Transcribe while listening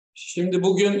Şimdi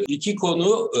bugün iki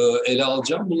konu ele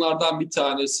alacağım. Bunlardan bir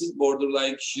tanesi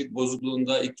Borderline Kişilik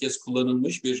Bozukluğu'nda ilk kez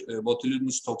kullanılmış bir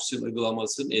Botilusmus Toksin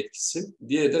uygulamasının etkisi.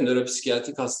 Diğeri de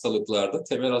nöropsikiyatrik hastalıklarda,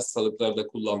 temel hastalıklarda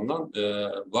kullanılan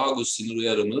vagus sinir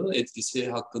uyarımının etkisi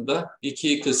hakkında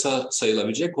iki kısa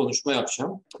sayılabilecek konuşma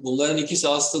yapacağım. Bunların ikisi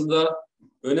aslında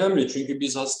önemli çünkü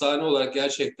biz hastane olarak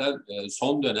gerçekten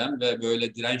son dönem ve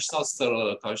böyle dirençli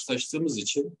hastalarla karşılaştığımız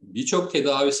için birçok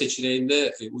tedavi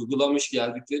seçeneğinde uygulamış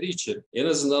geldikleri için en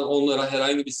azından onlara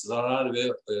herhangi bir zarar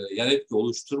ve yan etki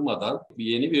oluşturmadan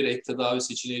yeni bir ek tedavi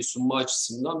seçeneği sunma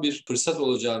açısından bir fırsat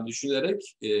olacağını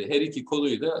düşünerek her iki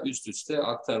konuyu da üst üste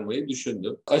aktarmayı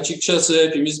düşündüm. Açıkçası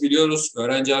hepimiz biliyoruz,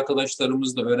 öğrenci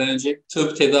arkadaşlarımız da öğrenecek.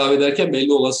 Tıp tedavi ederken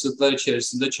belli olasılıklar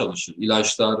içerisinde çalışır.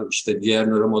 İlaçlar, işte diğer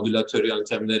nöromodülatör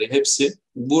yöntemleri hepsi.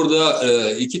 Burada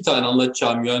iki tane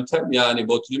anlatacağım yöntem, yani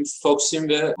botulinum toksin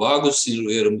ve vagus sinir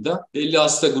uyarımı da belli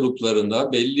hasta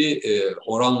gruplarında belli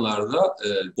oranlarda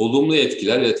olumlu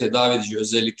etkiler ve tedavi edici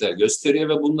özellikler gösteriyor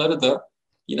ve bunları da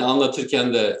yine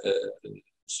anlatırken de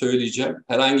söyleyeceğim.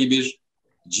 Herhangi bir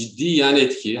ciddi yan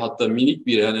etki, hatta minik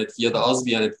bir yan etki ya da az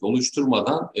bir yan etki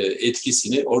oluşturmadan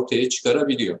etkisini ortaya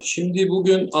çıkarabiliyor. Şimdi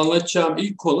bugün anlatacağım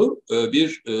ilk konu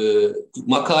bir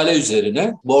makale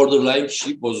üzerine Borderline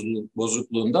Kişilik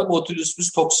Bozukluğu'nda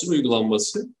Botilusmus Toksin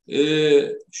uygulanması.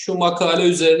 Şu makale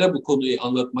üzerine bu konuyu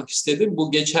anlatmak istedim.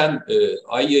 Bu geçen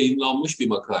ay yayınlanmış bir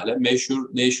makale. Meşhur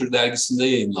Nature dergisinde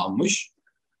yayınlanmış.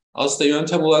 Aslında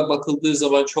yöntem olarak bakıldığı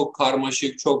zaman çok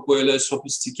karmaşık, çok böyle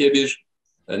sofistike bir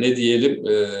ne diyelim,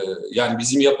 yani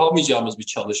bizim yapamayacağımız bir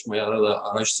çalışma ya da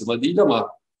araştırma değil ama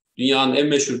dünyanın en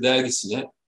meşhur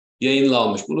dergisine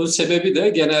yayınlanmış. Bunun sebebi de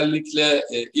genellikle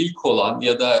ilk olan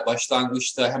ya da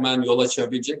başlangıçta hemen yol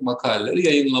açabilecek makaleleri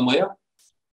yayınlamaya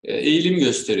eğilim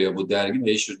gösteriyor bu dergi,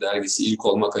 Nature dergisi ilk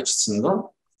olmak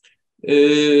açısından.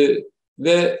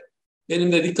 Ve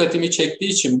benim de dikkatimi çektiği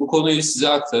için bu konuyu size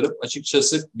aktarıp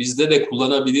açıkçası bizde de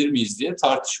kullanabilir miyiz diye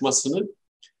tartışmasını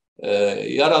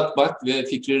yaratmak ve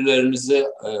fikirlerinizi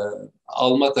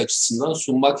almak açısından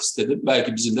sunmak istedim.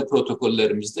 Belki bizim de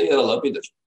protokollerimizde yer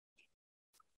alabilir.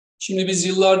 Şimdi biz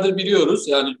yıllardır biliyoruz,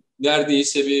 yani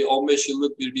neredeyse bir 15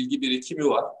 yıllık bir bilgi birikimi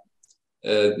var.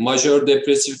 Majör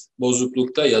depresif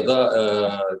bozuklukta ya da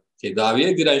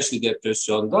tedaviye dirençli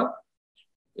depresyonda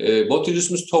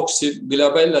Botilusmus Toksin,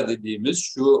 glabella dediğimiz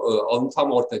şu alın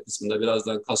tam orta kısmında,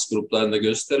 birazdan kas gruplarında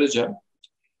göstereceğim,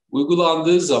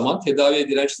 uygulandığı zaman tedaviye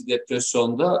dirençli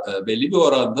depresyonda belli bir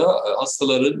oranda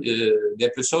hastaların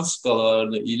depresyon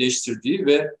skalalarını iyileştirdiği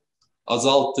ve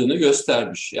azalttığını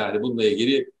göstermiş. Yani bununla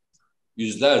ilgili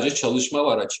yüzlerce çalışma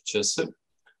var açıkçası.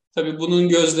 Tabii bunun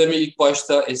gözlemi ilk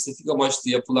başta estetik amaçlı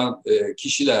yapılan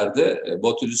kişilerde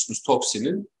botulismus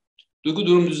toksinin duygu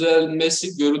durum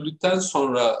düzelmesi görüldükten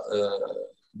sonra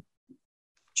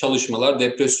çalışmalar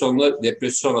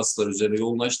depresyon hastaları üzerine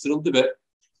yoğunlaştırıldı ve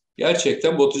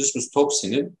gerçekten botulismus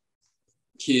toksinin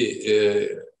ki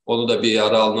onu da bir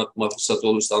ara anlatma fırsatı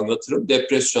olursa anlatırım.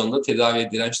 Depresyonda,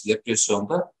 tedaviye dirençli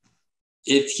depresyonda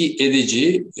etki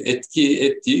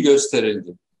ettiği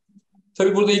gösterildi.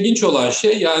 Tabii burada ilginç olan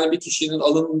şey, yani bir kişinin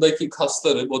alınındaki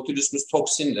kasları botulismus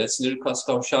toksinle sinir kas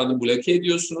kavşağını bloke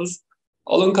ediyorsunuz.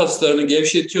 Alın kaslarını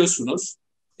gevşetiyorsunuz.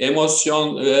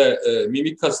 Emosyon ve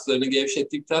mimik kaslarını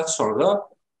gevşettikten sonra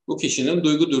bu kişinin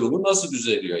duygu durumu nasıl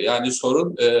düzeliyor? Yani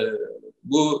sorun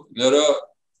bu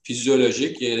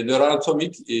nörofizyolojik,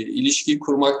 nöroanatomik ilişkiyi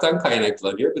kurmaktan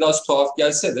kaynaklanıyor. Biraz tuhaf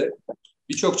gelse de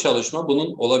birçok çalışma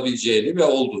bunun olabileceğini ve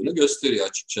olduğunu gösteriyor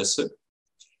açıkçası.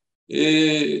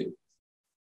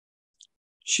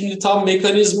 Şimdi tam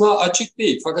mekanizma açık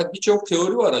değil, fakat birçok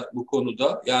teori var bu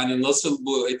konuda. Yani nasıl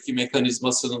bu etki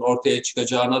mekanizmasının ortaya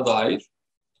çıkacağına dair.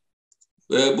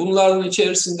 Bunların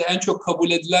içerisinde en çok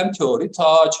kabul edilen teori,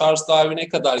 ta Charles Darwin'e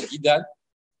kadar giden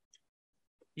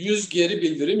yüz geri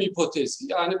bildirim hipotezi.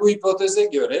 Yani bu hipoteze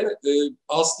göre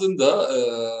aslında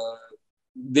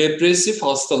depresif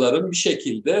hastaların bir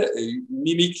şekilde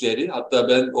mimikleri, hatta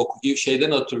ben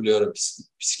şeyden hatırlıyorum,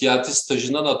 psikiyatri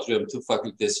stajından hatırlıyorum tıp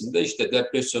fakültesinde, işte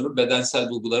depresyonun bedensel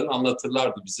bulgularını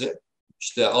anlatırlardı bize.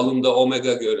 İşte alında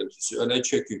omega görüntüsü, öne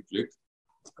çöküklük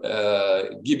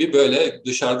gibi böyle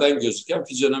dışarıdan gözüken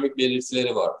fizyonomik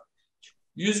belirtileri var.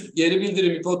 Yüz geri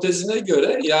bildirim hipotezine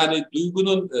göre, yani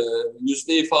duygunun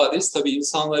yüzde ifadesi tabii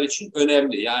insanlar için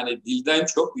önemli. Yani dilden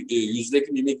çok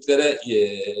yüzdeki mimiklere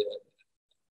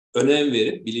önem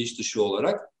verip bilinç dışı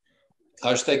olarak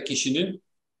karşıdaki kişinin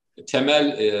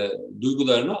temel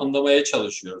duygularını anlamaya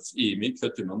çalışıyoruz. İyi mi,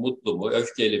 kötü mü, mutlu mu,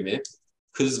 öfkeli mi,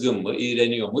 kızgın mı,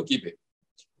 iğreniyor mu gibi.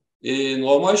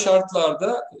 Normal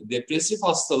şartlarda depresif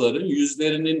hastaların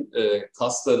yüzlerinin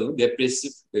kaslarının,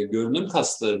 depresif görünüm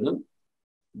kaslarının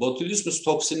botulismus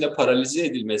toksinle paralize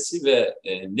edilmesi ve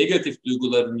negatif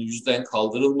duyguların yüzden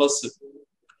kaldırılması,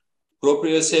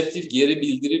 proprioseptif geri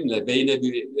bildirimle beyne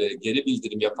bir geri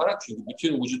bildirim yaparak, çünkü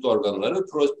bütün vücut organları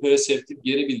proprioseptif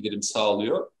geri bildirim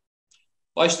sağlıyor.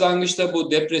 Başlangıçta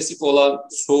bu depresif olan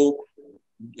soğuk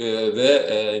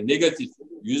ve negatif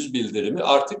yüz bildirimi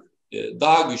artık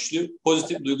daha güçlü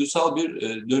pozitif duygusal bir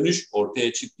dönüş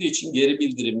ortaya çıktığı için geri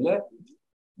bildirimle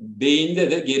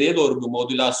beyinde de geriye doğru bir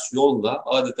modülasyonla,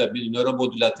 adeta bir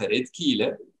nöromodülatör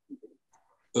etkiyle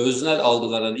öznel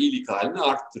algılanan iyilik halini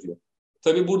arttırıyor.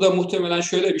 Tabii burada muhtemelen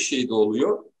şöyle bir şey de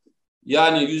oluyor.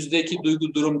 Yani yüzdeki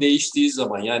duygu durum değiştiği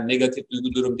zaman, yani negatif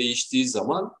duygu durum değiştiği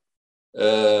zaman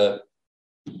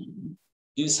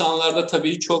insanlarda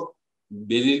tabii çok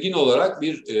belirgin olarak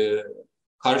bir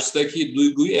karşıdaki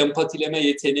duyguyu empatileme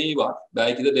yeteneği var.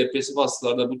 Belki de depresif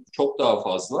hastalarda bu çok daha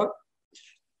fazla.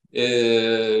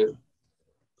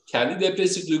 Kendi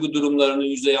depresif duygu durumlarının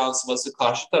yüze yansıması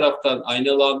karşı taraftan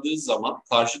aynalandığı zaman,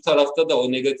 karşı tarafta da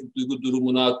o negatif duygu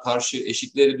durumuna karşı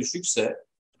eşikleri düşükse,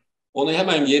 onu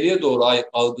hemen geriye doğru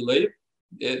algılayıp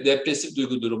depresif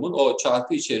duygu durumun o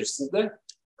çarkı içerisinde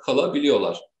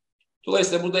kalabiliyorlar.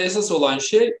 Dolayısıyla burada esas olan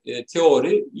şey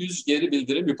teori, yüz geri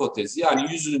bildirim hipotezi.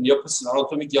 Yani yüzün yapısını,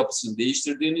 anatomik yapısını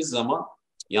değiştirdiğiniz zaman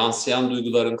yansıyan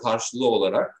duyguların karşılığı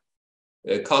olarak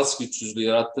kas güçsüzlüğü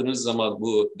yarattığınız zaman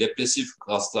bu depresif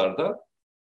kaslarda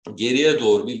geriye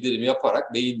doğru bildirim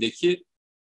yaparak beyindeki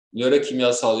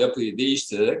nörokimyasal yapıyı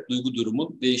değiştirerek duygu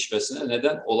durumun değişmesine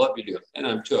neden olabiliyor. En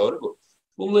önemli teori bu.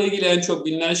 Bununla ilgili en çok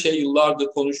bilinen şey, yıllardır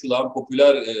konuşulan,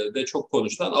 popüler de çok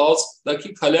konuşulan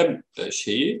ağızdaki kalem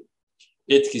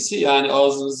etkisi. Yani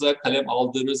ağzınıza kalem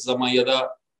aldığınız zaman ya da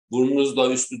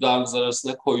burnunuzla üst dudağınız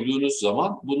arasında koyduğunuz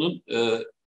zaman bunun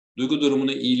duygu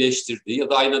durumunu iyileştirdiği ya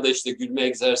da aynada işte gülme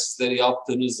egzersizleri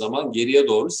yaptığınız zaman geriye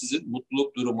doğru sizin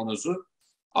mutluluk durumunuzu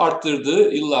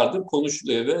arttırdığı yıllardır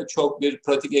konuşuluyor ve çok bir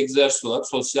pratik egzersiz olarak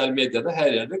sosyal medyada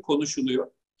her yerde konuşuluyor.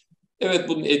 Evet,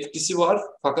 bunun etkisi var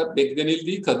fakat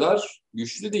beklenildiği kadar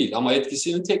güçlü değil, ama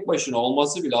etkisinin tek başına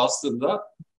olması bile aslında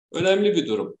önemli bir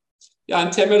durum.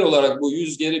 Yani temel olarak bu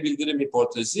yüz geri bildirim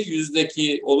hipotezi,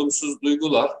 yüzdeki olumsuz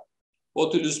duygular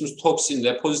botulismus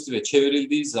toksinle pozitife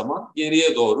çevrildiği zaman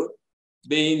geriye doğru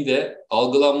beyinde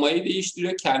algılanmayı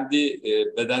değiştiriyor, kendi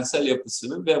bedensel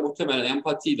yapısını ve muhtemelen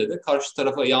empatiyle de karşı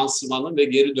tarafa yansımanın ve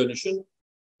geri dönüşün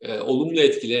olumlu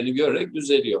etkilerini görerek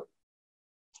düzeliyor.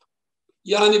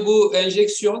 Yani bu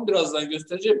enjeksiyon, birazdan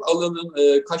göstereceğim,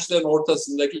 alının kaşların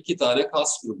ortasındaki iki tane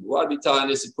kas grubu var. Bir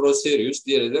tanesi procerus,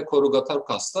 diğeri de korrugator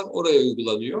kaslar. Oraya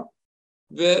uygulanıyor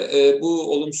ve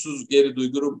bu olumsuz geri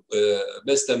duygu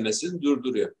beslenmesini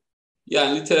durduruyor.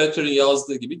 Yani literatürün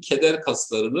yazdığı gibi keder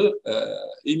kaslarını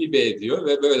inhibe ediyor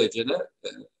ve böylece de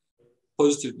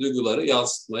pozitif duyguları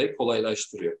yansıtmayı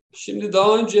kolaylaştırıyor. Şimdi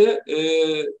daha önce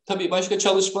tabii başka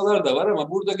çalışmalar da var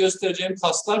ama burada göstereceğim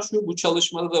kaslar şu, bu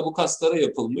çalışmada da bu kaslara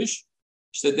yapılmış.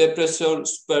 İşte depresör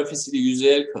süperfisili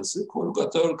yüzeyel kası,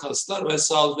 korrugator kaslar ve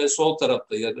sağ ve sol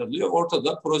tarafta yer alıyor.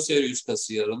 Ortada procerus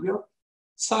kası yer alıyor.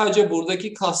 Sadece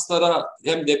buradaki kaslara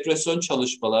hem depresyon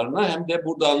çalışmalarına hem de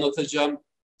burada anlatacağım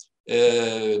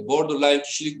borderline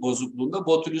kişilik bozukluğunda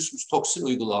botulusmus toksin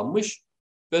uygulanmış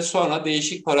ve sonra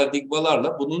değişik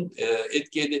paradigmalarla bunun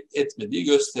etki etmediği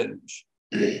gösterilmiş.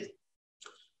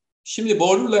 Şimdi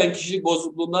borderline kişilik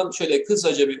bozukluğundan şöyle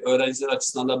kısaca bir öğrenciler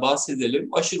açısından da bahsedelim.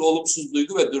 Aşırı olumsuz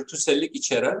duygu ve dürtüsellik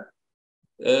içeren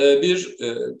bir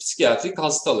psikiyatrik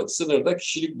hastalık. Sınırda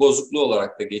kişilik bozukluğu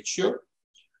olarak da geçiyor.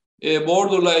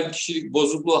 Borderline kişilik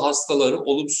bozukluğu hastaları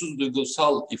olumsuz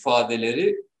duygusal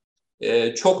ifadeleri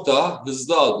çok daha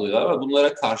hızlı algılıyorlar ve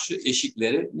bunlara karşı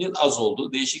eşiklerinin az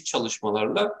olduğu değişik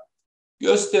çalışmalarla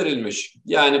gösterilmiş.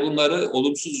 Yani bunları,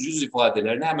 olumsuz yüz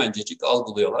ifadelerini hemencecik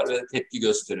algılıyorlar ve tepki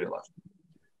gösteriyorlar.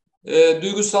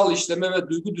 Duygusal işleme ve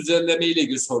duygu düzenleme ile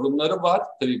ilgili sorunları var.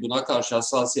 Tabii buna karşı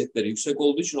hassasiyetleri yüksek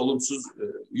olduğu için olumsuz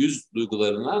yüz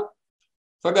duygularına.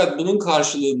 Fakat bunun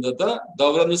karşılığında da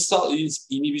davranışsal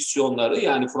inhibisyonları,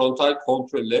 yani frontal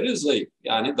kontrolleri zayıf.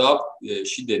 Yani daha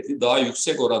şiddetli, daha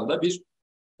yüksek oranda bir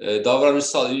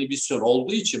davranışsal inhibisyon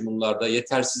olduğu için bunlarda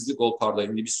yetersizlik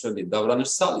inhibisyon değil.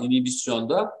 Davranışsal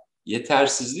inhibisyonda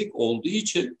yetersizlik olduğu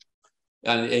için,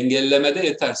 yani engellemede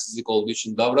yetersizlik olduğu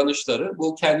için davranışları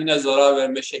bu kendine zarar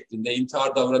verme şeklinde,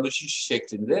 intihar davranışı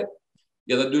şeklinde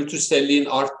ya da dürtüselliğin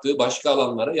arttığı başka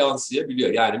alanlara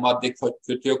yansıyabiliyor. Yani madde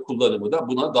kötüye kullanımı da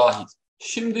buna dahil.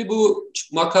 Şimdi bu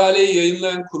makaleyi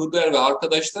yayınlayan Kruger ve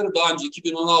arkadaşları daha önce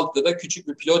 2016'da da küçük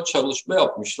bir pilot çalışma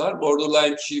yapmışlar.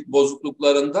 Borderline kişilik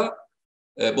bozukluklarında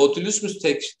botulismus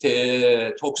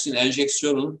toksin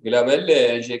enjeksiyonunun, glabelle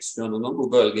enjeksiyonunun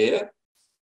bu bölgeye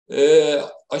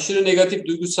Aşırı negatif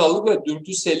duygusallık ve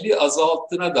dürtüselliği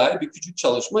azalttığına dair bir küçük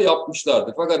çalışma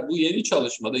yapmışlardı. Fakat bu yeni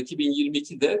çalışmada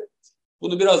 2022'de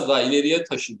bunu biraz daha ileriye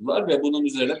taşıdılar ve bunun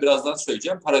üzerine birazdan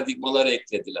söyleyeceğim paradigmaları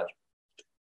eklediler.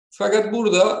 Fakat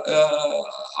burada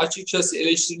açıkçası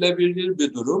eleştirilebilir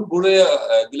bir durum. Buraya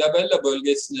glabella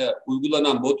bölgesine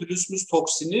uygulanan botulusmus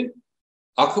toksini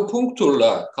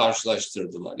akupunkturla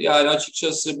karşılaştırdılar. Yani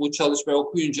açıkçası bu çalışmayı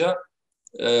okuyunca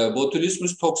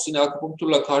botulusmus toksini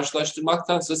akupunkturla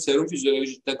karşılaştırmaktansa serum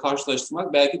fizyolojide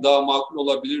karşılaştırmak belki daha makul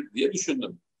olabilir diye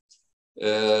düşündüm.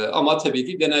 Ama tabii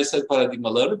ki deneysel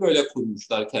paradigmalarını böyle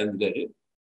kurmuşlar kendileri.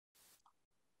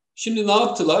 Şimdi ne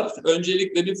yaptılar?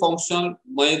 Öncelikle bir fonksiyonel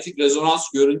manyetik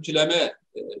rezonans görüntüleme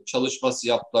çalışması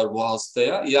yaptılar bu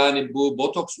hastaya. Yani bu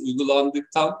botoks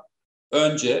uygulandıktan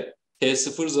önce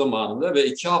T0 zamanında ve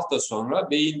 2 hafta sonra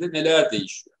beyinde neler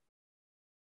değişiyor?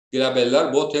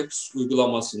 Glabeller botoks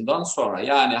uygulamasından sonra.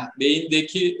 Yani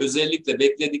beyindeki özellikle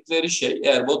bekledikleri şey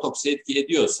eğer botoks etki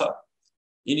ediyorsa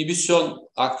inhibisyon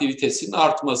aktivitesinin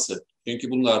artması.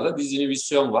 Çünkü bunlarda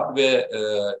dizinhibisyon var ve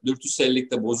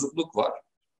dürtüsellikte bozukluk var.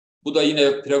 Bu da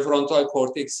yine prefrontal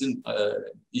korteksin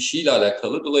işiyle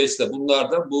alakalı. Dolayısıyla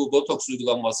bunlarda bu botoks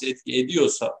uygulanması etki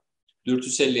ediyorsa,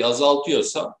 dürtüselliği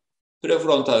azaltıyorsa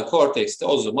prefrontal kortekste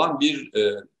o zaman bir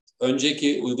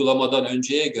önceki uygulamadan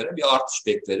önceye göre bir artış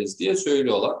bekleriz diye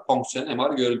söylüyorlar fonksiyonel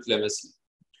MR görüntülemesi.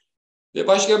 Ve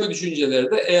başka bir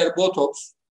düşünceleri de eğer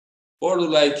botoks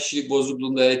borderline kişilik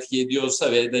bozukluğunda etki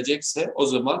ediyorsa ve edecekse o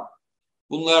zaman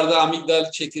bunlarda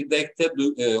amigdal çekirdekte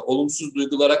olumsuz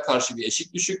duygulara karşı bir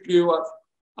eşik düşüklüğü var.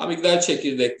 Amigdal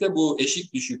çekirdekte bu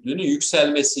eşik düşüklüğünün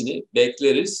yükselmesini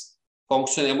bekleriz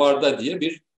fonksiyon MR'da diye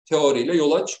bir teoriyle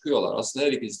yola çıkıyorlar. Aslında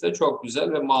her ikisi de çok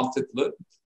güzel ve mantıklı.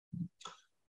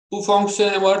 Bu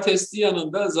fonksiyon MR testi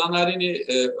yanında Zanarini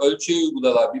ölçeği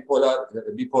uyguladılar.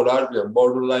 Bipolar diyorum,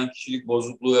 borderline kişilik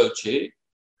bozukluğu ölçeği.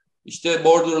 İşte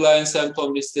borderline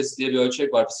semptom listesi diye bir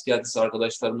ölçek var. Psikiyatrist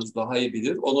arkadaşlarımız daha iyi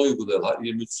bilir. Onu uyguluyorlar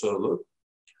 23 sorulu.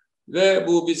 Ve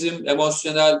bu bizim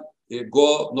emosyonel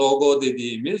go, no go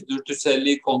dediğimiz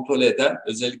dürtüselliği kontrol eden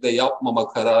özellikle yapmama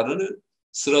kararını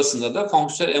sırasında da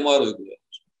fonksiyonel MR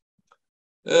uyguluyorlar.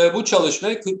 Bu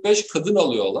çalışmayı 45 kadın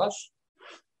alıyorlar.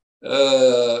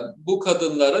 Bu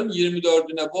kadınların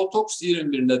 24'üne botoks,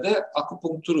 21'ine de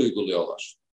akupunktur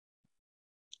uyguluyorlar.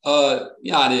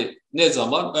 Yani ne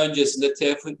zaman? Öncesinde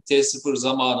T0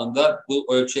 zamanında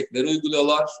bu ölçekleri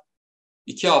uyguluyorlar.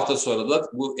 2 hafta sonra da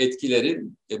bu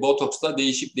etkilerin botoksta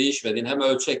değişip değişmediğini hem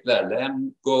ölçeklerle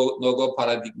hem no-go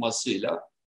paradigmasıyla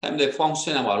hem de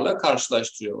fonksiyon MR'la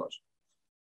karşılaştırıyorlar.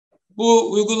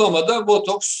 Bu uygulamada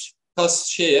botoks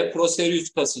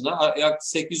proseryüs kasına yaklaşık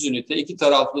 8 ünite 2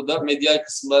 taraflı da medial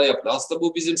kısımlara yapılıyor. Aslında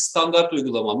bu bizim standart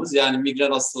uygulamamız, yani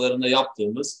migren hastalarında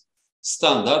yaptığımız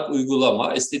standart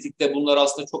uygulama. Estetikte bunlar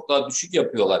aslında çok daha düşük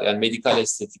yapıyorlar. Yani medikal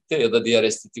estetikte ya da diğer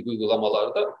estetik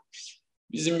uygulamalarda.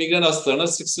 Bizim migren hastalarına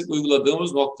sık sık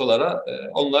uyguladığımız noktalara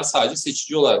onlar sadece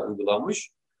seçici olarak uygulanmış.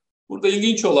 Burada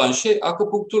ilginç olan şey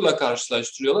akupunkturla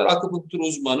karşılaştırıyorlar. Akupunktur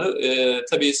uzmanı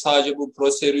tabii sadece bu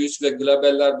proseryüs ve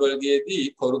glabeller bölgeye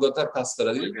değil, korrugator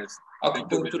kaslara değil.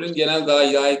 Akupunkturun genel daha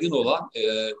yaygın olan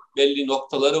belli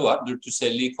noktaları var,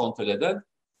 dürtüselliği kontrol eden.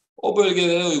 O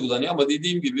bölgelere uygulanıyor ama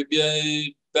dediğim gibi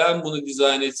ben bunu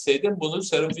dizayn etseydim bunu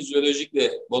serum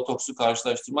fizyolojikle botoksu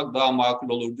karşılaştırmak daha makul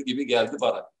olurdu gibi geldi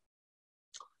bana.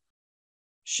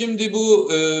 Şimdi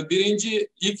bu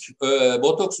ilk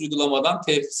botoks uygulamadan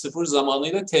T0 zamanı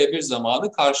ile T1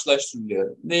 zamanı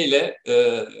karşılaştırılıyor. Neyle?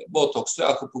 Botoks ve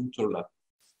akupunkturla.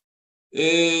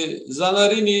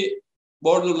 Zanarini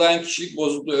borderline kişilik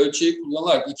bozukluğu ölçeği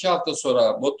kullanılarak 2 hafta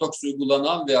sonra botoks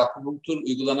uygulanan ve akupunktur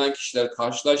uygulanan kişiler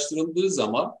karşılaştırıldığı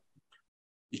zaman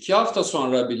 2 hafta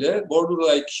sonra bile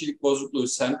borderline kişilik bozukluğu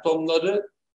semptomları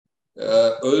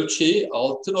ölçeği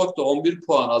 6,11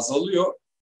 puan azalıyor.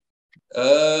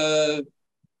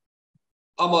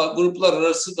 Ama gruplar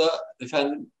arası da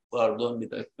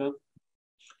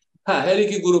her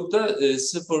iki grupta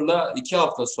 0 ile 2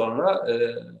 hafta sonra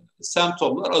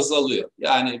semptomlar azalıyor.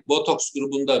 Yani botoks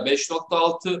grubunda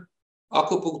 5,6,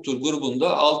 akupunktur grubunda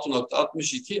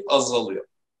 6,62 azalıyor.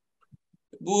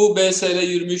 Bu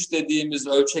BSL-23 dediğimiz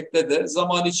ölçekte de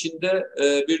zaman içinde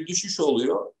bir düşüş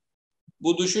oluyor.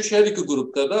 Bu düşüş her iki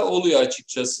grupta da oluyor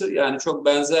açıkçası. Yani çok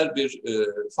benzer bir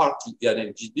farklılık,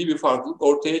 yani ciddi bir farklılık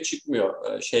ortaya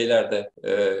çıkmıyor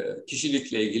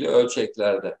kişilikle ilgili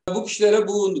ölçeklerde. Bu kişilere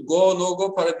bu go no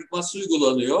go paradigması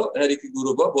uygulanıyor her iki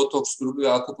gruba, botoks grubu ve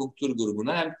akupunktur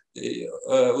grubuna. Hem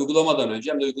uygulamadan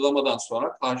önce hem de uygulamadan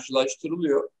sonra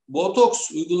karşılaştırılıyor.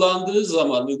 Botoks uygulandığı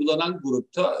zaman uygulanan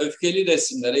grupta öfkeli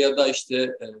resimlere ya da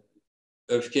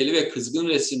öfkeli ve kızgın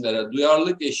resimlere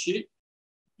duyarlılık eşiği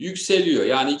yükseliyor.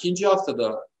 Yani ikinci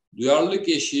haftada duyarlılık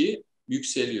eşiği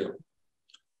yükseliyor.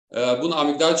 Bunu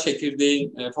amigdal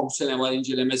çekirdeğin fonksiyonel MR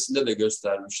incelemesinde de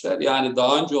göstermişler. Yani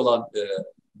daha önce olan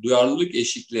duyarlılık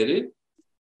eşikleri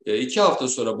 2 hafta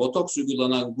sonra botoks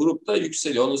uygulanan grupta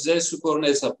yükseliyor. Onun Z skorunu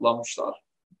hesaplamışlar.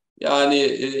 Yani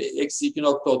eksi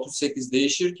 2,38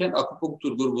 değişirken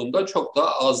akupunktur grubunda çok daha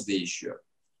az değişiyor.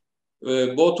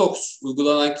 Botoks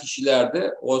uygulanan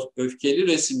kişilerde o öfkeli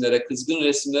resimlere, kızgın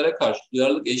resimlere karşı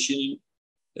duyarlılık eşiğinin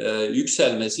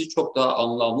yükselmesi çok daha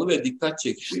anlamlı ve dikkat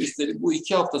çekici. Üstelik bu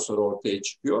 2 hafta sonra ortaya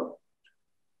çıkıyor.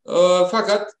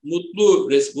 Fakat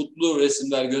mutlu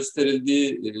resimler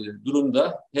gösterildiği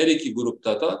durumda her iki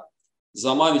grupta da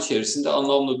zaman içerisinde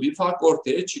anlamlı bir fark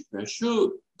ortaya çıkmıyor.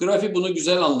 Şu grafik bunu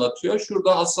güzel anlatıyor.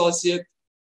 Şurada hassasiyet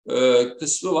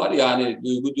kısmı var. Yani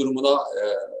duygu durumuna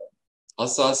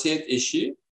hassasiyet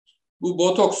eşiği. Bu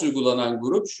botoks uygulanan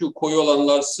grup. Şu koyu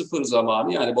olanlar 0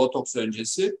 zamanı, yani botoks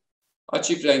öncesi.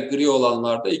 Açık renk gri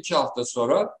olanlarda 2 hafta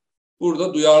sonra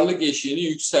burada duyarlılık eşiğinin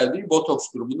yükseldiği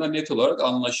botoks grubunda net olarak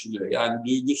anlaşılıyor. Yani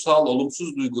duygusal,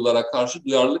 olumsuz duygulara karşı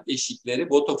duyarlılık eşikleri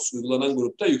botoks uygulanan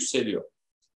grupta yükseliyor.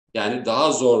 Yani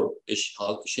daha zor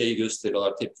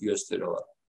gösteriyorlar, tepki gösteriyorlar.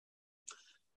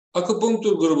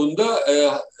 Akupunktur grubunda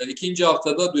ikinci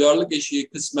haftada duyarlılık eşiği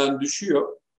kısmen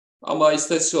düşüyor. Ama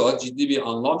istatistik olarak ciddi bir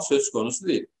anlam söz konusu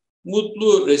değil.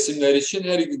 Mutlu resimler için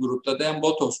her iki grupta da hem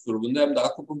botoks grubunda hem de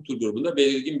akupunktur grubunda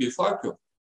belirgin bir fark yok.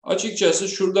 Açıkçası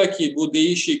şuradaki bu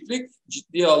değişiklik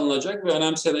ciddiye alınacak ve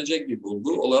önemsenecek bir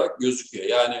bulgu olarak gözüküyor.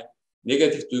 Yani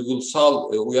negatif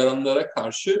duygusal uyaranlara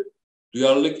karşı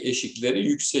duyarlılık eşikleri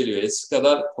yükseliyor. Eski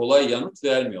kadar kolay yanıt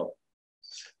vermiyor.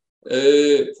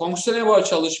 Fonksiyonel MR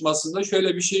çalışmasında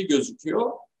şöyle bir şey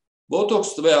gözüküyor.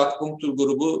 Botoks ve akupunktur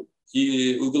grubu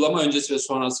uygulama öncesi ve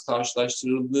sonrası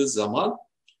karşılaştırıldığı zaman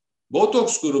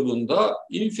botoks grubunda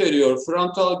inferior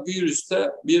frontal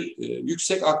gyrüste bir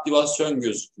yüksek aktivasyon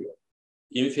gözüküyor.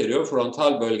 Inferior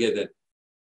frontal bölgede.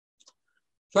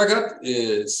 Fakat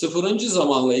 0.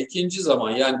 zamanla 2.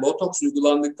 zaman, yani botoks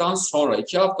uygulandıktan sonra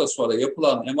 2 hafta sonra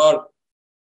yapılan MR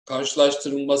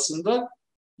karşılaştırılmasında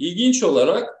ilginç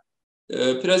olarak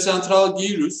presentral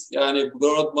gyrus, yani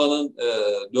Brodmann'ın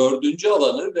 4.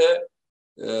 alanı ve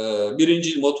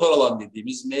 1. motor alan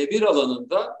dediğimiz M1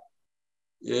 alanında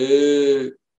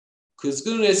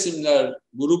kızgın resimler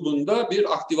grubunda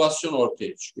bir aktivasyon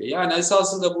ortaya çıkıyor. Yani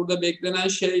esasında burada beklenen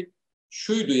şey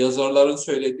şuydu, yazarların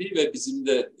söylediği ve bizim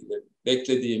de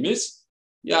beklediğimiz.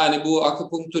 Yani bu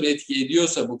akupunktur etki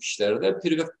ediyorsa bu kişilerde,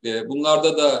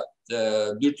 bunlarda da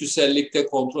dürtüsellikte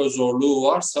kontrol zorluğu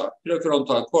varsa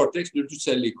prefrontal korteks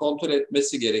dürtüselliği kontrol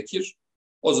etmesi gerekir.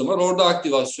 O zaman orada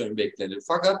aktivasyon beklenir.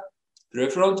 Fakat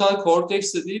prefrontal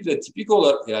korteks de değil de tipik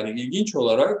olarak, yani ilginç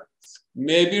olarak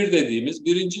M1 dediğimiz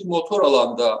 1. motor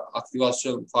alanda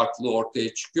aktivasyon farklılığı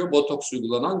ortaya çıkıyor botoks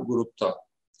uygulanan grupta.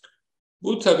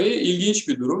 Bu tabii ilginç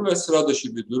bir durum ve sıra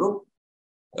dışı bir durum.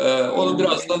 Onu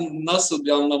birazdan nasıl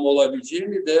bir anlam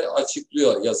olabileceğini de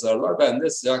açıklıyor yazarlar. Ben de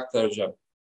size aktaracağım.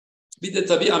 Bir de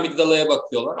tabii amigdalaya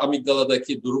bakıyorlar.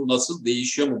 Amigdaladaki durum nasıl,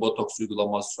 değişiyor mu botoks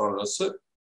uygulaması sonrası?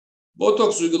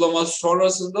 Botoks uygulaması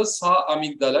sonrasında sağ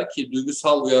amigdala, ki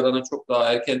duygusal uyarana çok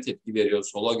daha erken tepki veriyor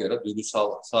sola göre,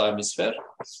 duygusal sağ hemisfer.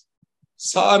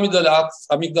 Sağ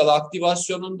amigdala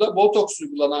aktivasyonunda botoks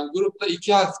uygulanan grupta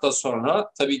 2 hafta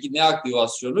sonra, tabii ki ne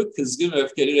aktivasyonu? Kızgın ve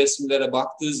öfkeli resimlere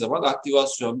baktığı zaman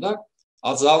aktivasyonda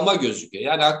azalma gözüküyor.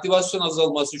 Yani aktivasyon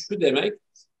azalması şu demek,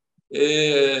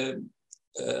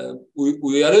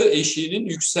 uyarı eşiğinin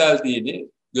yükseldiğini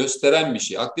gösteren bir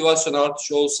şey. Aktivasyon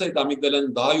artışı olsaydı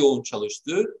amigdalanın daha yoğun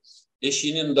çalıştığı,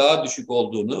 eşiğinin daha düşük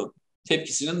olduğunu,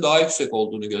 tepkisinin daha yüksek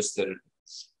olduğunu gösterir.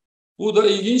 Bu da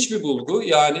ilginç bir bulgu.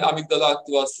 Yani amigdala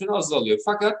aktivasyonu azalıyor.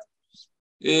 Fakat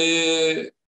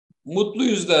mutlu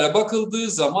yüzlere bakıldığı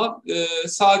zaman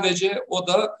sadece o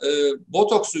da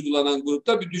botoks uygulanan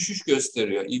grupta bir düşüş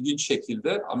gösteriyor. İlginç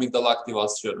şekilde amigdala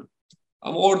aktivasyonu.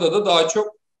 Ama orada da daha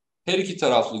çok her iki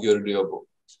taraflı görülüyor bu.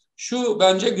 Şu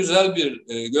bence güzel bir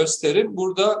gösterim.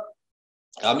 Burada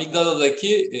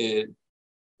amigdaladaki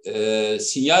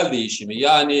sinyal değişimi,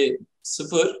 yani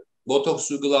 0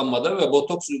 botoks uygulanmada ve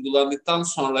botoks uygulandıktan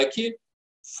sonraki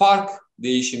fark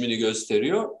değişimini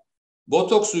gösteriyor.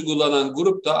 Botoks uygulanan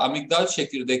grupta amigdal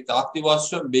çekirdekte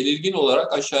aktivasyon belirgin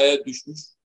olarak aşağıya düşmüş.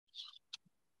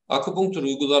 Akupunktur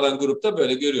uygulanan grupta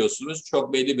böyle görüyorsunuz,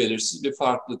 çok belirsiz bir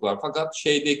farklılık var. Fakat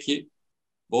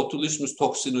Botilusmus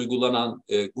Toksin uygulanan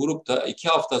grupta 2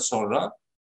 hafta sonra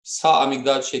sağ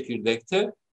amigdal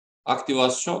çekirdekte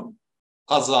aktivasyon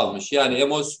azalmış.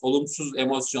 Yani olumsuz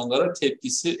emosyonlara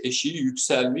tepkisi eşiği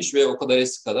yükselmiş ve o kadar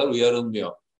eski kadar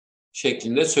uyarılmıyor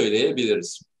şeklinde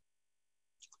söyleyebiliriz.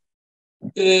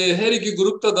 Her iki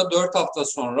grupta da 4 hafta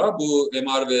sonra bu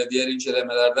MR ve diğer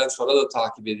incelemelerden sonra da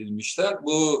takip edilmişler.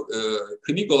 Bu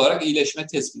klinik olarak iyileşme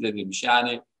tespit edilmiş.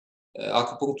 Yani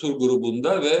akupunktur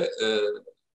grubunda ve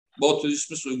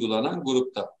botulismus uygulanan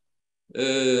grupta.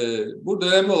 Burada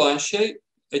önemli olan şey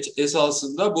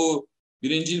esasında bu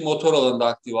birincil motor alanında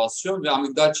aktivasyon ve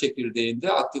amigdal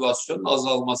çekirdeğinde aktivasyonun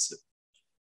azalması.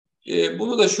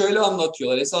 Bunu da şöyle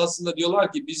anlatıyorlar. Esasında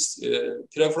diyorlar ki biz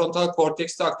prefrontal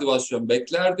kortekste aktivasyon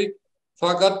beklerdik.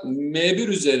 Fakat M1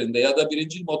 üzerinde ya da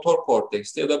birincil motor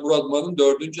kortekste ya da Brodmann'ın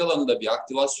 4. alanında bir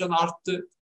aktivasyon arttı.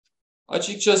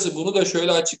 Açıkçası bunu da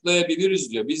şöyle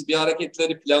açıklayabiliriz diyor. Biz bir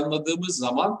hareketleri planladığımız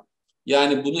zaman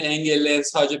yani bunu engelleyen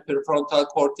sadece prefrontal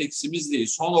korteksimiz değil,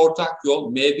 son ortak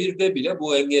yol M1'de bile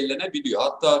bu engellenebiliyor.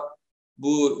 Hatta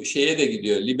bu şeye de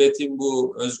gidiyor. Libet'in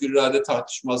bu özgür irade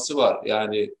tartışması var.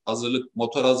 Yani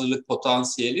motor hazırlık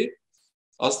potansiyeli.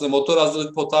 Aslında motor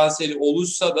hazırlık potansiyeli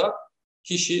olursa da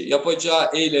kişi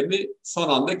yapacağı eylemi son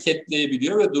anda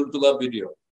ketleyebiliyor ve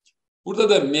durdurabiliyor. Burada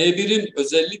da M1'in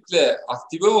özellikle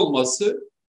aktive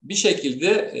olması bir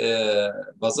şekilde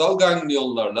bazal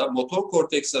ganglionlarla motor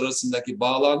korteks arasındaki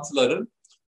bağlantıların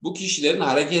bu kişilerin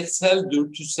hareketsel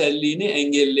dürtüselliğini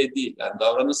engellediği, yani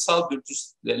davranışsal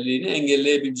dürtüselliğini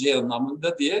engelleyebileceği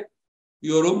anlamında diye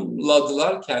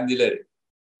yorumladılar kendileri.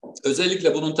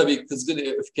 Özellikle bunun tabii kızgın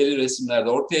öfkeli resimlerde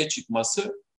ortaya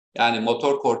çıkması, yani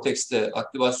motor kortekste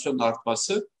aktivasyon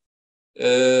artması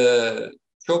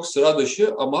çok sıra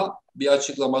dışı ama bir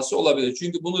açıklaması olabilir.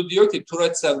 Çünkü bunu diyor ki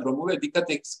Tourette sendromu ve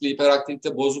dikkat eksikliği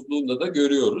hiperaktivite bozukluğunda da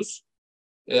görüyoruz.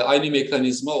 Aynı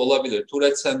mekanizma olabilir.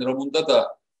 Tourette sendromunda da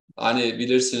hani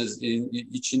bilirsiniz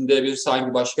içinde bir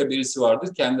sanki başka birisi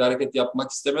vardır. Kendi hareket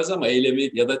yapmak istemez ama eylemi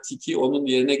ya da tiki onun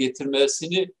yerine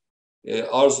getirmesini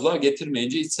arzular,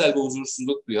 getirmeyince içsel bir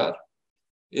huzursuzluk duyar.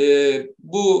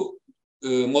 Bu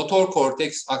motor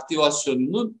korteks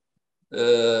aktivasyonunun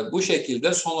bu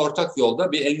şekilde son ortak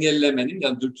yolda bir engellemenin,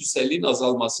 yani dürtüselliğin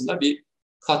azalmasına bir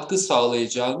katkı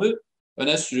sağlayacağını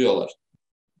öne sürüyorlar.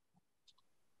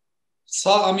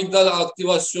 Sağ amigdala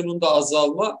aktivasyonunda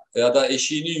azalma ya da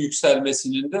eşiğinin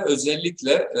yükselmesinin de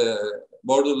özellikle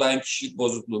borderline kişilik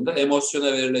bozukluğunda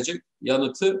emosyona verilecek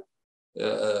yanıtı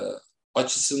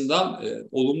açısından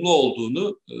olumlu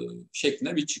olduğunu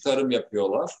şeklinde bir çıkarım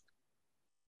yapıyorlar.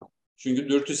 Çünkü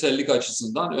dürtüsellik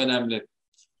açısından önemli.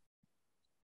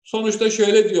 Sonuçta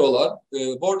şöyle diyorlar,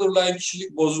 borderline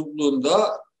kişilik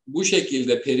bozukluğunda bu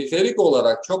şekilde periferik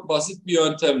olarak çok basit bir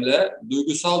yöntemle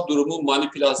duygusal durumun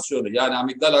manipülasyonu, yani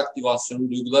amigdal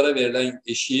aktivasyonu, duygulara verilen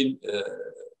eşiğin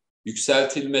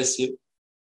yükseltilmesi,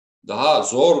 daha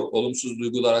zor olumsuz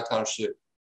duygulara karşı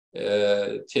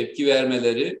tepki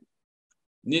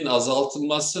vermelerinin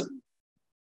azaltılması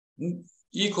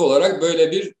ilk olarak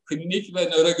böyle bir klinik ve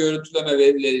nöro görüntüleme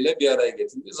verileriyle bir araya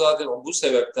getirildi. Zaten bu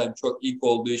sebepten çok ilk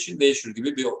olduğu için Değişir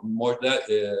gibi bir model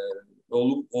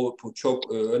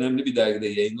çok önemli bir dergide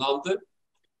yayınlandı.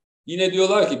 Yine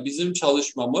diyorlar ki bizim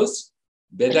çalışmamız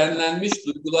bedenlenmiş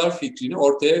duygular fikrini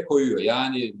ortaya koyuyor.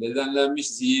 Yani bedenlenmiş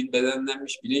zihin,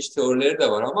 bedenlenmiş bilinç teorileri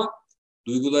de var ama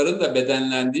duyguların da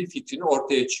bedenlendiği fikrini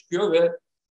ortaya çıkıyor ve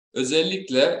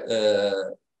özellikle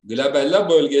glabella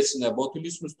bölgesine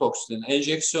botulismus toksinin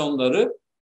enjeksiyonları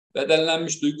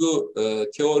bedenlenmiş duygu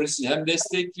teorisini hem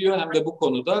destekliyor hem de bu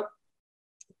konuda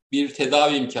bir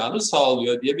tedavi imkanı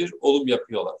sağlıyor diye bir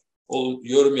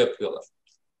yorum yapıyorlar.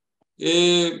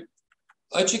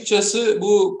 Açıkçası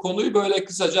bu konuyu böyle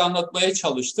kısaca anlatmaya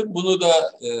çalıştım. Bunu da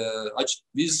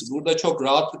biz burada çok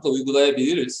rahatlıkla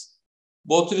uygulayabiliriz.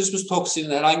 Botilusmus toksinin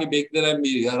herhangi beklenen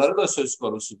bir yararı da söz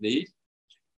konusu değil.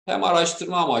 Hem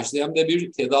araştırma amaçlı hem de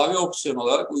bir tedavi opsiyonu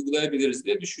olarak uygulayabiliriz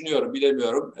diye düşünüyorum.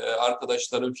 Bilemiyorum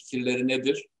arkadaşların fikirleri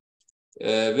nedir?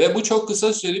 Ve bu çok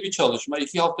kısa süreli bir çalışma.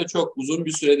 2 hafta çok uzun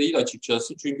bir süre değil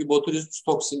açıkçası. Çünkü botulismus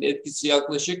toksin etkisi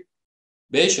yaklaşık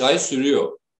 5 ay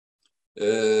sürüyor.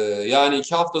 Yani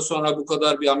 2 hafta sonra bu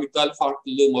kadar bir amigdal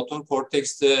farklılığı, motor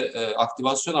kortekste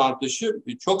aktivasyon artışı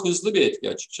çok hızlı bir etki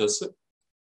açıkçası.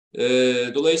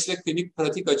 Dolayısıyla klinik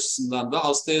pratik açısından da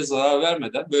hastaya zarar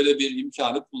vermeden böyle bir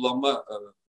imkanı kullanma,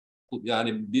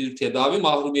 yani bir tedavi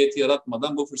mahrumiyeti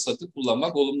yaratmadan bu fırsatı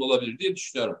kullanmak olumlu olabilir diye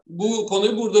düşünüyorum. Bu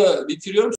konuyu burada bitiriyorum.